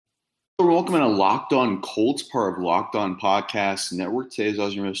welcome in a Locked On Colts, part of Locked On Podcast Network. Today is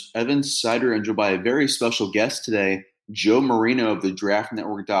always your host, Evan Sider, and joined by a very special guest today, Joe Marino of the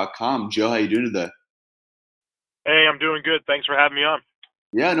DraftNetwork.com. Joe, how you doing today? Hey, I'm doing good. Thanks for having me on.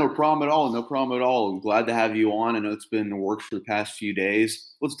 Yeah, no problem at all. No problem at all. Glad to have you on. I know it's been in the works for the past few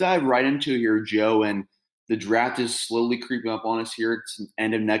days. Let's dive right into it here, Joe. And the draft is slowly creeping up on us here. It's the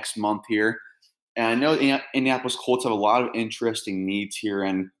end of next month here. And I know Indianapolis Colts have a lot of interesting needs here.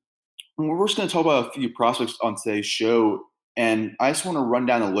 And we're just going to talk about a few prospects on today's show. And I just want to run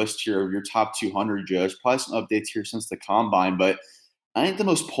down the list here of your top 200, Joe. There's probably some updates here since the Combine. But I think the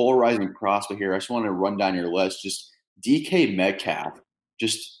most polarizing prospect here, I just want to run down your list, just DK Metcalf.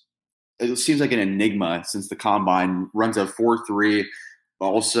 Just it seems like an enigma since the Combine. Runs a 4.3.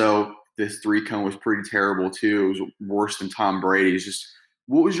 Also, this 3-cone was pretty terrible too. It was worse than Tom Brady's. Just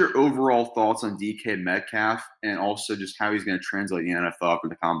what was your overall thoughts on DK Metcalf, and also just how he's going to translate in the NFL for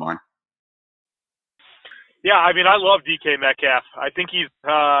the Combine? Yeah, I mean, I love DK Metcalf. I think he's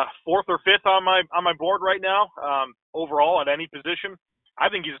fourth or fifth on my board right now. Overall, at any position, I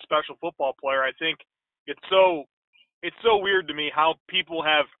think he's a special football player. I think it's so weird to me how people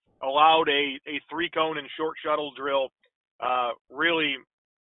have allowed a 3-cone and short shuttle drill really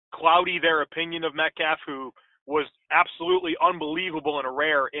cloudy their opinion of Metcalf, who was absolutely unbelievable and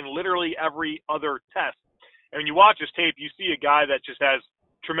rare in literally every other test. And when you watch his tape, you see a guy that just has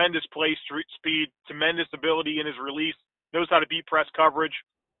tremendous play speed, tremendous ability in his release, knows how to beat press coverage,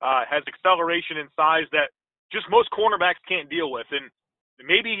 has acceleration and size that just most cornerbacks can't deal with. And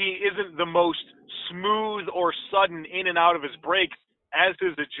maybe he isn't the most smooth or sudden in and out of his breaks as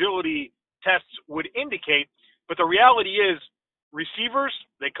his agility tests would indicate. But the reality is, receivers,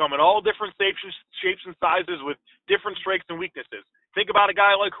 they come in all different shapes and sizes with different strengths and weaknesses. Think about a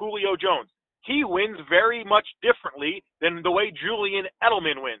guy like Julio Jones. He wins very much differently than the way Julian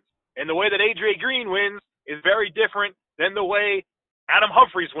Edelman wins. And the way that A.J. Green wins is very different than the way Adam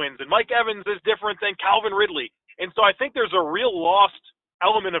Humphries wins. And Mike Evans is different than Calvin Ridley. And so I think there's a real lost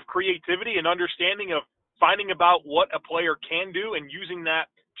element of creativity and understanding of finding about what a player can do and using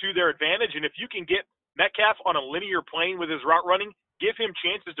that to their advantage. And if you can get Metcalf on a linear plane with his route running, give him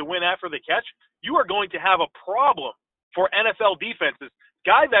chances to win after the catch, you are going to have a problem for NFL defenses.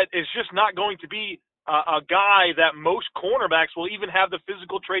 Guy that is just not going to be a guy that most cornerbacks will even have the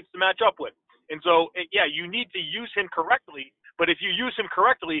physical traits to match up with. And so, yeah, you need to use him correctly. But if you use him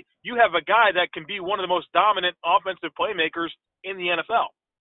correctly, you have a guy that can be one of the most dominant offensive playmakers in the NFL.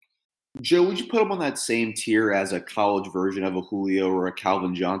 Joe, would you put him on that same tier as a college version of a Julio or a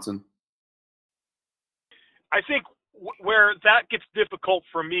Calvin Johnson? I think where that gets difficult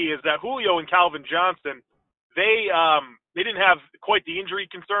for me is that Julio and Calvin Johnson, they didn't have quite the injury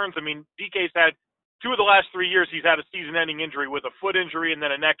concerns. I mean, DK's had 2 of the last 3 years he's had a season-ending injury with a foot injury and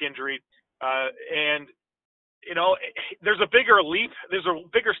then a neck injury. And, you know, there's a bigger leap. There's a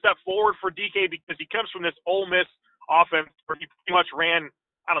bigger step forward for DK because he comes from this Ole Miss offense where he pretty much ran,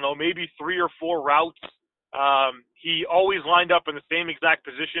 I don't know, maybe 3 or 4 routes. He always lined up in the same exact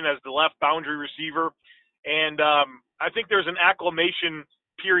position as the left boundary receiver. And I think there's an acclimation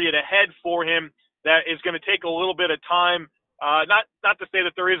period ahead for him that is going to take a little bit of time. Not to say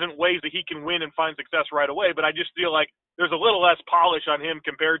that there isn't ways that he can win and find success right away, but I just feel like there's a little less polish on him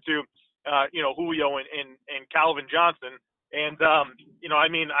compared to, Julio and Calvin Johnson. And, I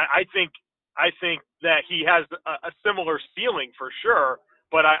mean, I think that he has a similar ceiling for sure.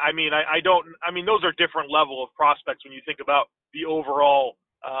 But I mean, those are different level of prospects when you think about the overall,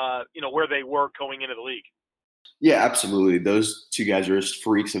 where they were going into the league. Yeah, absolutely. Those two guys are just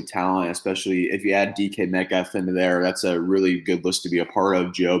freaks of talent, especially if you add DK Metcalf into there. That's a really good list to be a part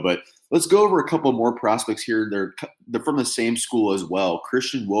of, Joe. But let's go over a couple more prospects here. They're from the same school as well.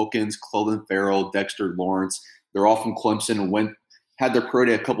 Christian Wilkins, Clelin Ferrell, Dexter Lawrence. They're all from Clemson and had their pro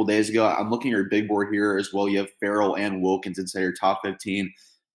day a couple days ago. I'm looking at your big board here as well. You have Ferrell and Wilkins inside your top 15.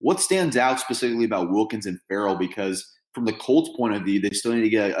 What stands out specifically about Wilkins and Ferrell? Because from the Colts' point of view, they still need to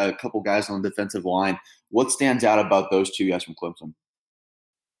get a couple guys on the defensive line. What stands out about those two guys from Clemson?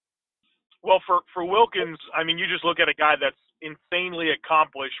 Well, for Wilkins, I mean, you just look at a guy that's insanely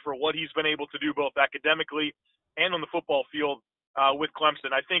accomplished for what he's been able to do both academically and on the football field with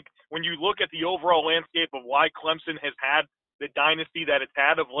Clemson. I think when you look at the overall landscape of why Clemson has had the dynasty that it's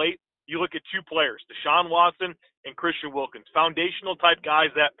had of late, you look at 2 players, Deshaun Watson and Christian Wilkins, foundational type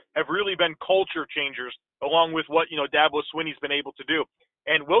guys that have really been culture changers along with what, Dabo Swinney's been able to do.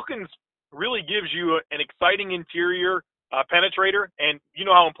 And Wilkins really gives you an exciting interior penetrator, and you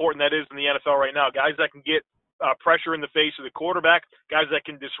know how important that is in the NFL right now. Guys that can get pressure in the face of the quarterback, guys that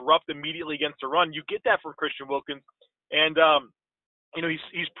can disrupt immediately against the run. You get that from Christian Wilkins. And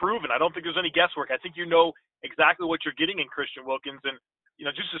he's proven. I don't think there's any guesswork. I think you know exactly what you're getting in Christian Wilkins, and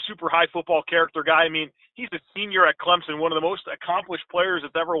just a super high football character guy. I mean, he's a senior at Clemson, one of the most accomplished players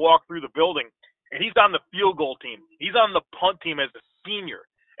that's ever walked through the building, and he's on the field goal team. He's on the punt team as a senior,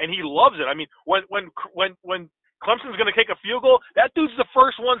 and he loves it. I mean, when Clemson's going to kick a field goal, that dude's the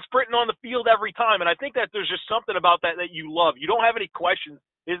first one sprinting on the field every time, and I think that there's just something about that you love. You don't have any questions.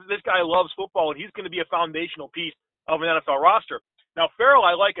 This guy loves football, and he's going to be a foundational piece of an NFL roster. Now, Ferrell,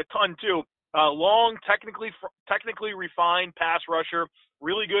 I like a ton too. Long, technically refined pass rusher,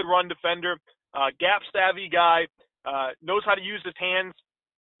 really good run defender, gap savvy guy, knows how to use his hands.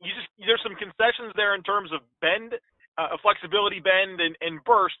 There's some concessions there in terms of bend, flexibility, bend, and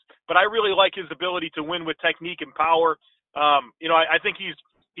burst, but I really like his ability to win with technique and power. I think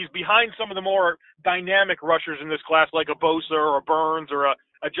he's behind some of the more dynamic rushers in this class, like a Bosa or a Burns or a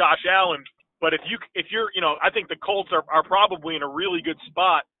Josh Allen. But if you're, I think the Colts are probably in a really good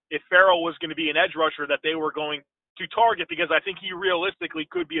spot if Ferrell was going to be an edge rusher that they were going to target, because I think he realistically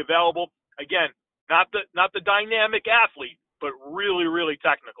could be available. Again, not the dynamic athlete, but really, really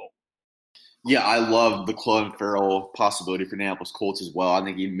technical. Yeah, I love the Clelin Ferrell possibility for Indianapolis Colts as well. I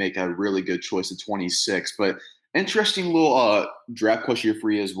think he'd make a really good choice at 26. But interesting little draft question here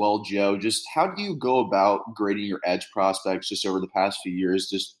for you as well, Joe. Just how do you go about grading your edge prospects just over the past few years?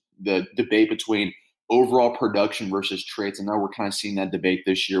 Just the debate between overall production versus traits. I know we're kind of seeing that debate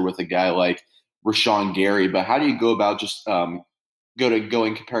this year with a guy like Rashawn Gary, but how do you go about just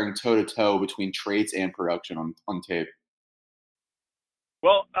comparing toe-to-toe between traits and production on tape?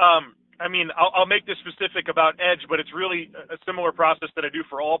 Well, I'll make this specific about edge, but it's really a similar process that I do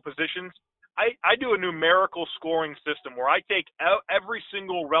for all positions. I do a numerical scoring system where I take every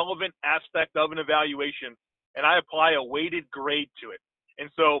single relevant aspect of an evaluation and I apply a weighted grade to it.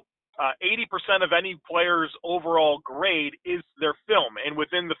 And so 80% of any player's overall grade is their film. And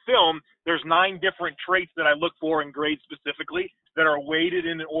within the film, there's 9 different traits that I look for and grade specifically that are weighted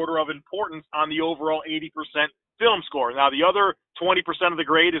in an order of importance on the overall 80% film score. Now, the other 20% of the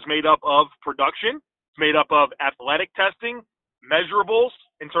grade is made up of production. It's made up of athletic testing, measurables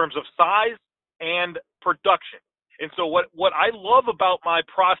in terms of size, and production. And so what I love about my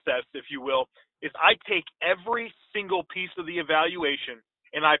process, if you will, is I take every single piece of the evaluation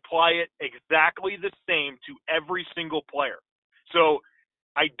and I apply it exactly the same to every single player. So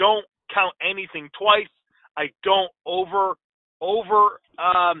I don't count anything twice. I don't over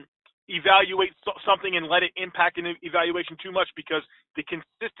evaluate something and let it impact an evaluation too much, because the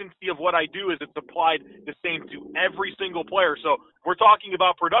consistency of what I do is it's applied the same to every single player. So we're talking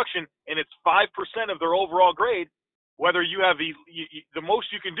about production and it's 5% of their overall grade. Whether you have the most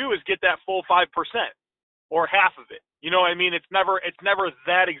you can do is get that full 5% or half of it. You know what I mean? It's never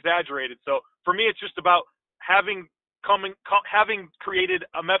that exaggerated. So for me, it's just about having created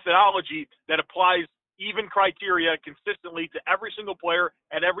a methodology that applies even criteria consistently to every single player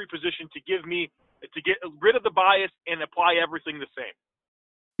at every position to get rid of the bias and apply everything the same.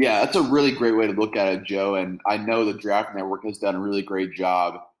 Yeah, that's a really great way to look at it, Joe. And I know the Draft Network has done a really great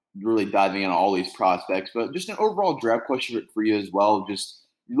job really diving into all these prospects. But just an overall draft question for you as well. Just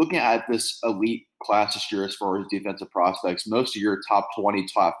looking at this elite class this year as far as defensive prospects, most of your top 20,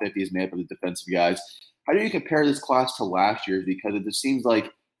 top 50 is made up of the defensive guys. How do you compare this class to last year's? Because it just seems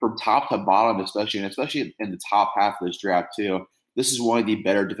like from top to bottom, especially in the top half of this draft too, this is one of the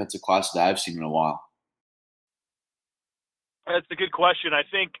better defensive classes I've seen in a while. That's a good question. I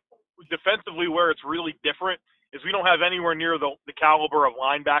think defensively where it's really different is we don't have anywhere near the caliber of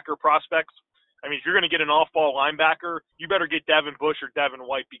linebacker prospects. I mean, if you're going to get an off-ball linebacker, you better get Devin Bush or Devin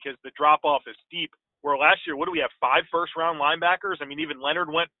White, because the drop-off is steep. Where last year, what do we have, 5 first-round linebackers? I mean, even Leonard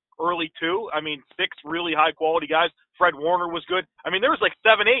went early too. I mean, 6 really high-quality guys. Fred Warner was good. I mean, there was like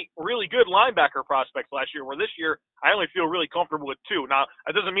 7, 8 really good linebacker prospects last year, where this year I only feel really comfortable with 2. Now,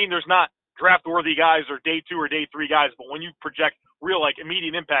 that doesn't mean there's not draft-worthy guys or day 2 or day 3 guys, but when you project real, like,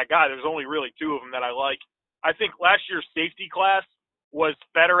 immediate impact guy, there's only really 2 of them that I like. I think last year's safety class was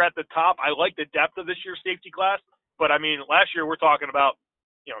better at the top. I like the depth of this year's safety class, but I mean, last year we're talking about,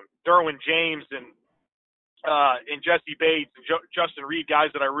 Derwin James and Jesse Bates and Justin Reed, guys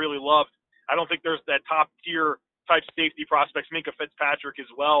that I really loved. I don't think there's that top tier type safety prospects, Minka Fitzpatrick as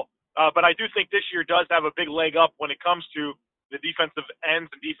well. But I do think this year does have a big leg up when it comes to the defensive ends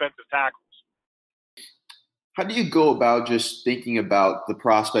and defensive tackles. How do you go about just thinking about the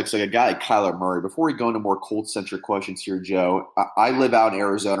prospects like a guy like Kyler Murray? Before we go into more Colts-centric questions here, Joe, I live out in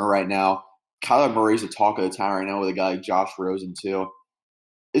Arizona right now. Kyler Murray's the talk of the town right now with a guy like Josh Rosen too.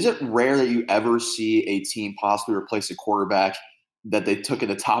 Is it rare that you ever see a team possibly replace a quarterback that they took in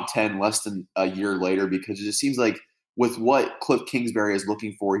the top 10 less than a year later? Because it just seems like with what Cliff Kingsbury is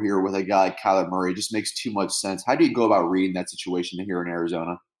looking for here with a guy like Kyler Murray, it just makes too much sense. How do you go about reading that situation here in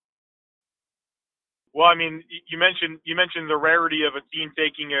Arizona? Well, I mean, you mentioned the rarity of a team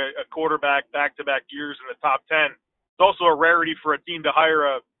taking a quarterback back-to-back years in the top 10. It's also a rarity for a team to hire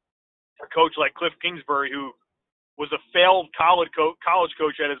a coach like Cliff Kingsbury, who was a failed college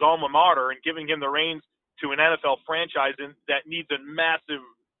coach at his alma mater, and giving him the reins to an NFL franchise that needs a massive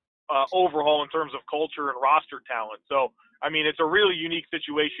overhaul in terms of culture and roster talent. So, I mean, it's a really unique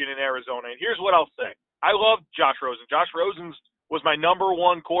situation in Arizona. And here's what I'll say. I love Josh Rosen. Josh Rosen was my number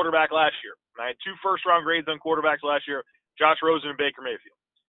one quarterback last year. I had 2 first-round grades on quarterbacks last year, Josh Rosen and Baker Mayfield.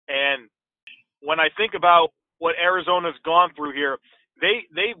 And when I think about what Arizona's gone through here, they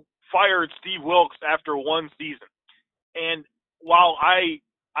fired Steve Wilkes after 1 season. And while I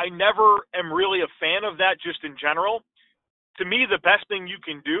never am really a fan of that just in general, to me the best thing you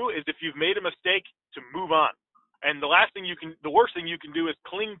can do is, if you've made a mistake, to move on. And the worst thing you can do is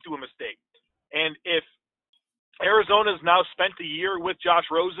cling to a mistake. And if Arizona's now spent a year with Josh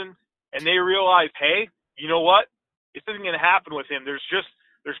Rosen and they realize, hey, you know what? This isn't going to happen with him. There's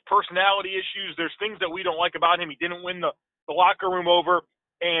personality issues. There's things that we don't like about him. He didn't win the locker room over,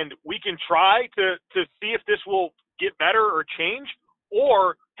 and we can try to see if this will get better or change,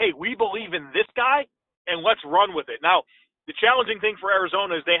 or, hey, we believe in this guy and let's run with it. Now, the challenging thing for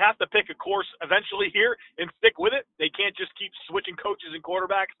Arizona is they have to pick a course eventually here and stick with it. They can't just keep switching coaches and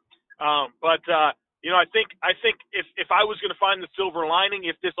quarterbacks. I think if I was going to find the silver lining,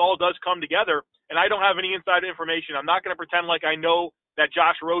 if this all does come together, and I don't have any inside information, I'm not going to pretend like I know that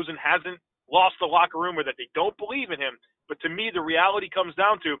Josh Rosen hasn't lost the locker room or that they don't believe in him. But to me, the reality comes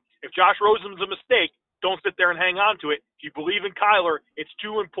down to, if Josh Rosen's a mistake, don't sit there and hang on to it. If you believe in Kyler, it's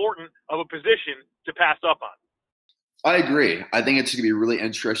too important of a position to pass up on. I agree. I think it's going to be really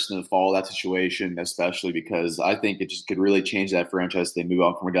interesting to follow that situation, especially because I think it just could really change that franchise if they move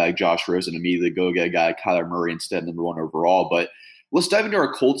on from a guy like Josh Rosen and immediately go get a guy like Kyler Murray instead, number 1 overall. But let's dive into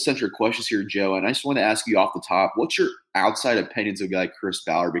our Colts-centric questions here, Joe. And I just want to ask you off the top, what's your outside opinions of a guy like Chris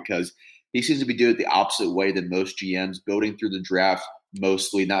Ballard? Because he seems to be doing it the opposite way than most GMs, building through the draft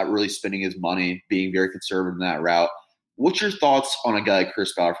mostly, not really spending his money, being very conservative in that route. What's your thoughts on a guy like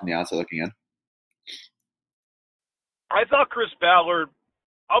Chris Ballard from the outside looking in? I thought Chris Ballard,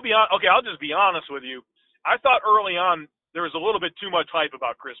 I'll just be honest with you. I thought early on there was a little bit too much hype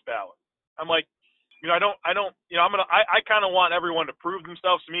about Chris Ballard. I'm like, I kind of want everyone to prove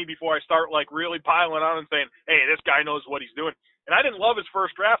themselves to me before I start like really piling on and saying, hey, this guy knows what he's doing. And I didn't love his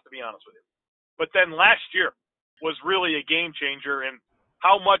first draft, to be honest with you. But then last year was really a game changer, and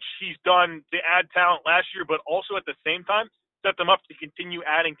how much he's done to add talent last year, but also at the same time set them up to continue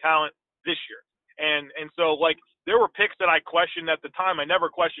adding talent this year. And so, like, there were picks that I questioned at the time. I never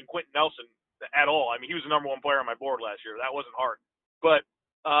questioned Quentin Nelson at all. I mean, he was the number 1 player on my board last year. That wasn't hard. But,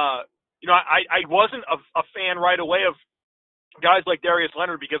 I wasn't a fan right away of guys like Darius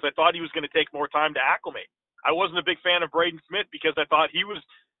Leonard because I thought he was going to take more time to acclimate. I wasn't a big fan of Braden Smith because I thought he was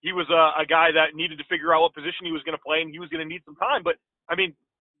a guy that needed to figure out what position he was going to play, and he was going to need some time. But, I mean,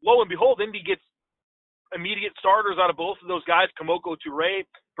 lo and behold, Indy gets immediate starters out of both of those guys. Kamoko Toure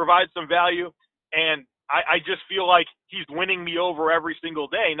provides some value, and I just feel like he's winning me over every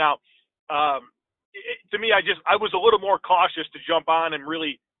single day. Now, to me, I was a little more cautious to jump on and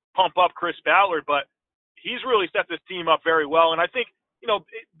really pump up Chris Ballard, but he's really set this team up very well. And I think,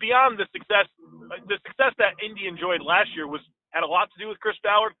 beyond the success that Indy enjoyed last year had a lot to do with Chris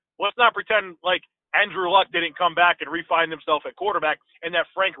Ballard. Let's not pretend like Andrew Luck didn't come back and refine himself at quarterback, and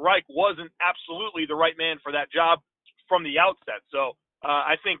that Frank Reich wasn't absolutely the right man for that job from the outset. So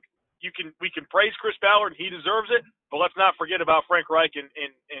I think we can praise Chris Ballard, he deserves it, but let's not forget about Frank Reich and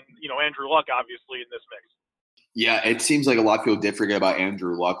Andrew Luck, obviously, in this mix. Yeah, it seems like a lot of people did forget about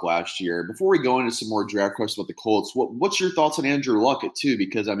Andrew Luck last year. Before we go into some more draft questions about the Colts, what's your thoughts on Andrew Luck too?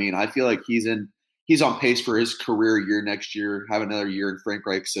 Because I mean, I feel like he's on pace for his career year next year, have another year in Frank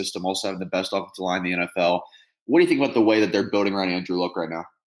Reich's system, also having the best offensive line in the NFL. What do you think about the way that they're building around Andrew Luck right now?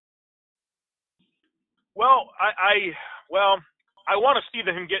 Well, I want to see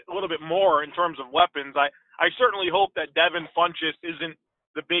him get a little bit more in terms of weapons. I certainly hope that Devin Funchess isn't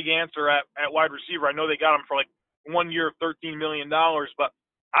the big answer at wide receiver. I know they got him for like 1 year, $13 million, but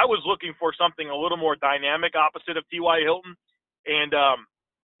I was looking for something a little more dynamic opposite of T.Y. Hilton. And,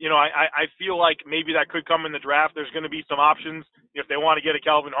 I feel like maybe that could come in the draft. There's going to be some options if they want to get a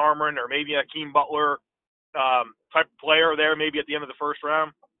Kelvin Harmon or maybe a Hakeem Butler type of player there, maybe at the end of the first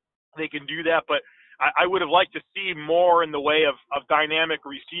round. They can do that, but I would have liked to see more in the way of dynamic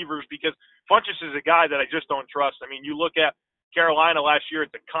receivers because Funchess is a guy that I just don't trust. I mean, you look at Carolina last year,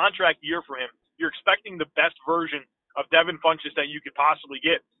 it's a contract year for him. You're expecting the best version of Devin Funchess that you could possibly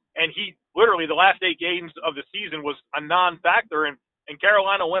get. And he literally, the last 8 games of the season was a non-factor, and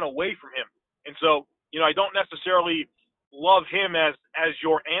Carolina went away from him. And so, I don't necessarily love him as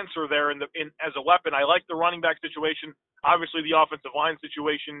your answer there as a weapon. I like the running back situation. Obviously, the offensive line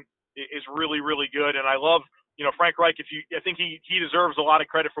situation is really, really good. And I love, Frank Reich. I think he deserves a lot of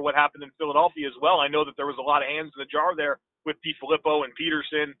credit for what happened in Philadelphia as well. I know that there was a lot of hands in the jar there with DiFilippo and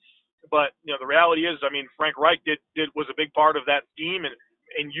Peterson. But, the reality is, Frank Reich was a big part of that scheme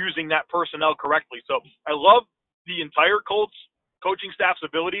and using that personnel correctly. So I love the entire Colts coaching staff's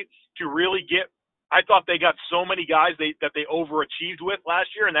ability to really I thought they got so many guys that they overachieved with last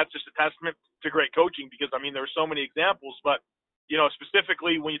year, and that's just a testament to great coaching because, there are so many examples. But,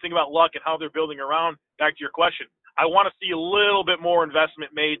 specifically when you think about Luck and how they're building around, back to your question, I want to see a little bit more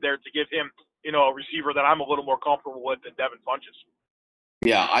investment made there to give him, a receiver that I'm a little more comfortable with than Devin Funchess.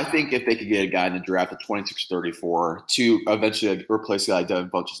 Yeah, I think if they could get a guy in the draft at 26-34 to eventually replace a guy like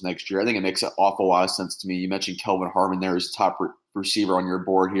Devin Funchess next year, I think it makes an awful lot of sense to me. You mentioned Kelvin Harmon there as top receiver on your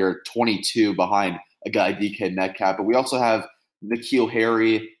board here, 22 behind a guy DK Metcalf. But we also have N'Keal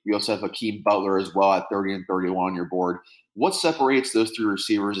Harry. We also have Hakeem Butler as well at 30 and 31 on your board. What separates those 3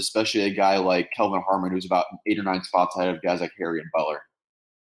 receivers, especially a guy like Kelvin Harmon, who's about 8 or 9 spots ahead of guys like Harry and Butler?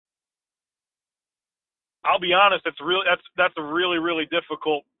 I'll be honest, that's a really, really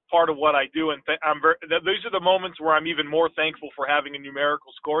difficult part of what I do, and these are the moments where I'm even more thankful for having a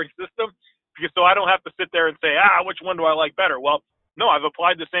numerical scoring system, because so I don't have to sit there and say, which one do I like better? Well, no, I've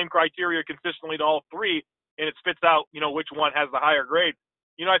applied the same criteria consistently to all 3, and it spits out, which one has the higher grade.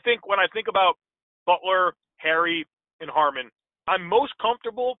 I think when I think about Butler, Harry, and Harmon, I'm most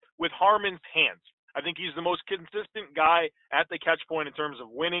comfortable with Harmon's hands. I think he's the most consistent guy at the catch point in terms of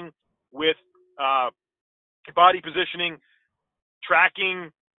winning with body positioning, tracking,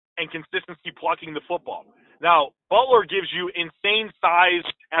 and consistency plucking the football. Now, Butler gives you insane size,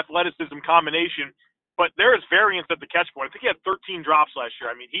 athleticism combination, but there is variance at the catch point. I think he had 13 drops last year.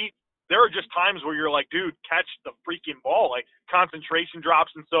 There are just times where you're like, dude, catch the freaking ball, like concentration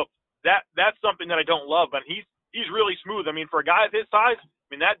drops. And so that's something that I don't love, but he's really smooth. For a guy of his size,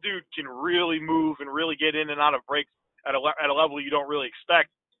 that dude can really move and really get in and out of breaks at a level you don't really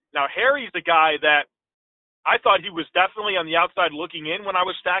expect. Now, Harry's the guy that I thought he was definitely on the outside looking in when I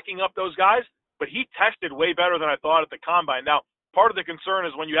was stacking up those guys, but he tested way better than I thought at the combine. Now, part of the concern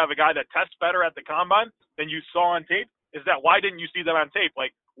is when you have a guy that tests better at the combine than you saw on tape, is that why didn't you see that on tape? Like,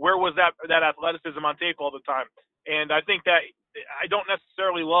 where was that athleticism on tape all the time? And I think that I don't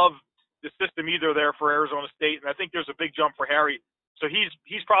necessarily love the system either there for Arizona State, and I think there's a big jump for Harry. So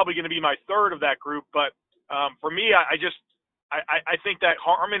he's probably going to be my third of that group, but for me, I think that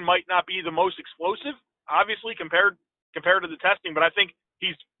Harmon might not be the most explosive, obviously, compared to the testing, but I think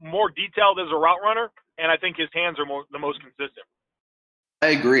he's more detailed as a route runner, and I think his hands are the most consistent. I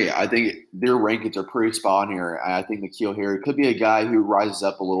agree. I think their rankings are pretty spot on here. I think N'Keal Harry could be a guy who rises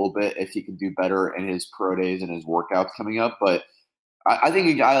up a little bit if he can do better in his pro days and his workouts coming up. But I think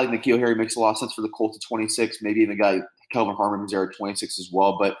a guy like N'Keal Harry makes a lot of sense for the Colts at 26, maybe even a guy like Kelvin Harmon is there at 26 as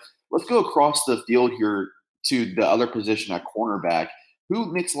well. But let's go across the field here to the other position at cornerback.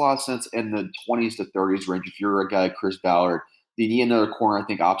 Who makes a lot of sense in the 20s to 30s range if you're a guy like Chris Ballard? Do you need another corner, I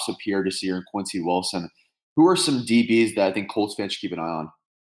think, opposite Pierre Desir and Quincy Wilson? Who are some DBs that I think Colts fans should keep an eye on?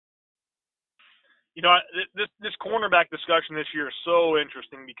 This cornerback discussion this year is so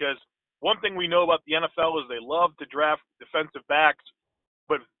interesting because one thing we know about the NFL is they love to draft defensive backs,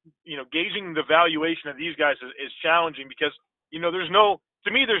 but, gauging the valuation of these guys is challenging because, there's no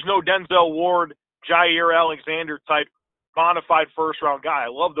Denzel Ward, Jair Alexander type bona fide first-round guy. I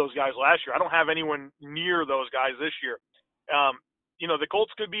love those guys last year. I don't have anyone near those guys this year. The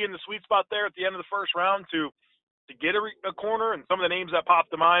Colts could be in the sweet spot there at the end of the first round to get a corner, and some of the names that pop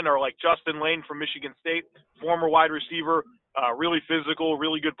to mind are like Justin Lane from Michigan State, former wide receiver, really physical,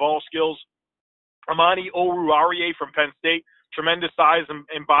 really good ball skills. Amani Oruwariye from Penn State, tremendous size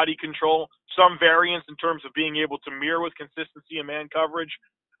and body control, some variance in terms of being able to mirror with consistency and man coverage.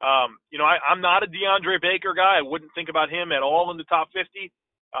 I'm not a DeAndre Baker guy. I wouldn't think about him at all in the top 50.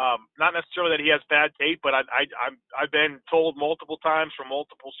 Not necessarily that he has bad tape, but I've been told multiple times from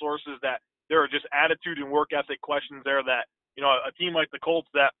multiple sources that there are just attitude and work ethic questions there that, a team like the Colts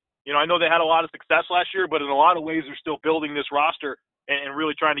that, I know they had a lot of success last year, but in a lot of ways they're still building this roster and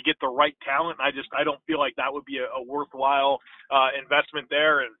really trying to get the right talent. I don't feel like that would be a worthwhile investment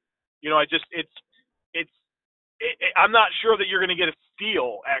there. And, I'm not sure that you're going to get a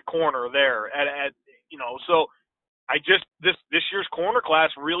steal at corner there so this year's corner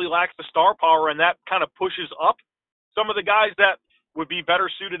class really lacks the star power, and that kind of pushes up some of the guys that would be better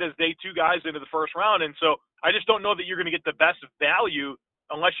suited as day 2 guys into the first round. And so I just don't know that you're going to get the best value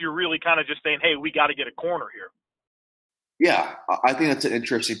unless you're really kind of just saying, hey, we got to get a corner here. Yeah, I think that's an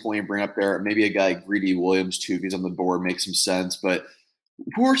interesting point you bring up there. Maybe a guy like Greedy Williams, too, if he's on the board, makes some sense. But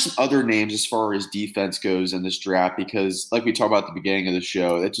who are some other names as far as defense goes in this draft? Because like we talked about at the beginning of the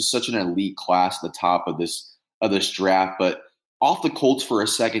show, it's just such an elite class at the top of this draft. But off the Colts for a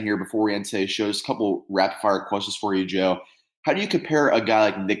second here before we end today's show, just a couple rapid-fire questions for you, Joe. How do you compare a guy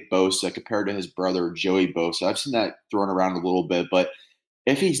like Nick Bosa compared to his brother, Joey Bosa? I've seen that thrown around a little bit, but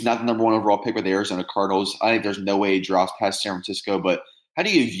if he's not the number 1 overall pick with the Arizona Cardinals, I think there's no way he drops past San Francisco. But how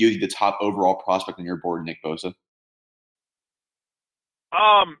do you view the top overall prospect on your board, Nick Bosa?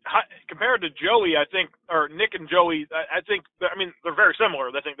 Compared to Joey, I think, or Nick and Joey, I think, I mean, they're very similar.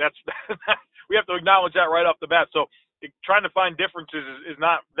 I think that's we have to acknowledge that right off the bat. So trying to find differences is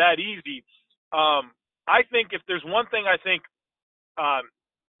not that easy. I think if there's one thing I think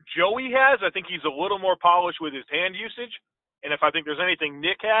Joey has, I think he's a little more polished with his hand usage. And if I think there's anything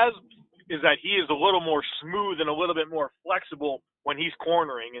Nick has, is that he is a little more smooth and a little bit more flexible when he's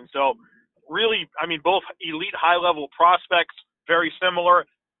cornering. And so really, I mean, both elite high-level prospects, very similar.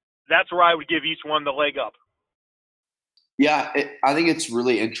 That's where I would give each one the leg up. Yeah, I think it's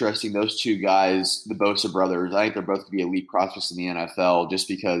really interesting, those two guys, the Bosa brothers. I think they're both going to be elite prospects in the NFL just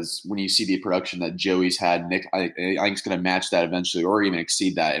because when you see the production that Joey's had, Nick, I think it's going to match that eventually or even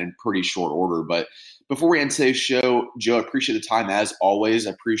exceed that in pretty short order. But before we end today's show, Joe, I appreciate the time as always.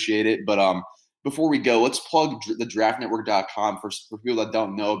 I appreciate it. But before we go, let's plug the draftnetwork.com for people that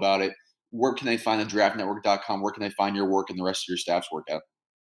don't know about it. Where can they find the draftnetwork.com? Where can they find your work and the rest of your staff's work at?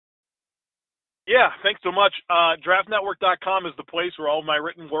 Yeah, thanks so much. Draftnetwork.com is the place where all my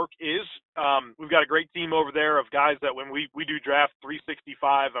written work is. We've got a great team over there of guys that when we do draft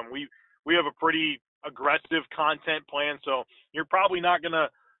 365, and we have a pretty aggressive content plan. So you're probably not going to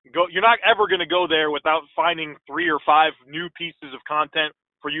go, you're not ever going to go there without finding 3 or 5 new pieces of content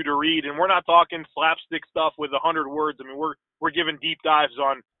for you to read. And we're not talking slapstick stuff with 100 words. I mean, we're giving deep dives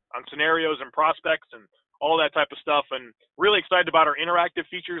on scenarios and prospects and all that type of stuff, and really excited about our interactive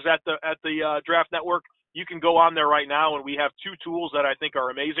features at the Draft Network. You can go on there right now, and we have 2 tools that I think are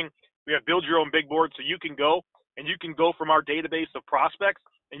amazing. We have Build Your Own Big Board, so you can go from our database of prospects,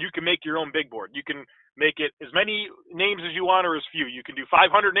 and you can make your own big board. You can make it as many names as you want or as few. You can do 500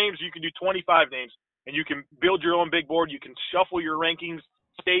 names, you can do 25 names, and you can build your own big board. You can shuffle your rankings,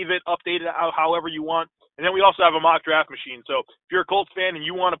 save it, update it however you want. And then we also have a mock draft machine. So if you're a Colts fan and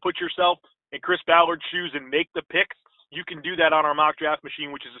you want to put yourself in Chris Ballard's shoes and make the picks, you can do that on our mock draft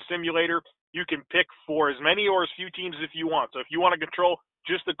machine, which is a simulator. You can pick for as many or as few teams if you want. So if you want to control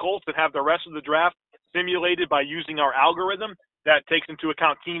just the Colts and have the rest of the draft simulated by using our algorithm that takes into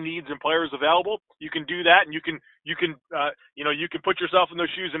account team needs and players available, you can do that, and you can put yourself in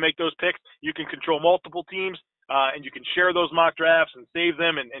those shoes and make those picks. You can control multiple teams, and you can share those mock drafts and save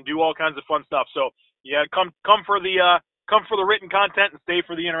them and do all kinds of fun stuff. So yeah, come for the written content and stay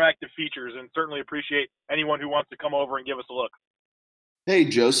for the interactive features, and certainly appreciate anyone who wants to come over and give us a look. Hey,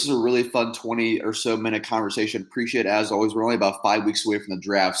 Joe, this is a really fun 20 or so minute conversation. Appreciate it as always. We're only about 5 weeks away from the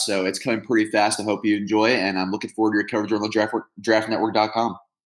draft, so it's coming pretty fast. I hope you enjoy it, and I'm looking forward to your coverage on the draftnetwork.com.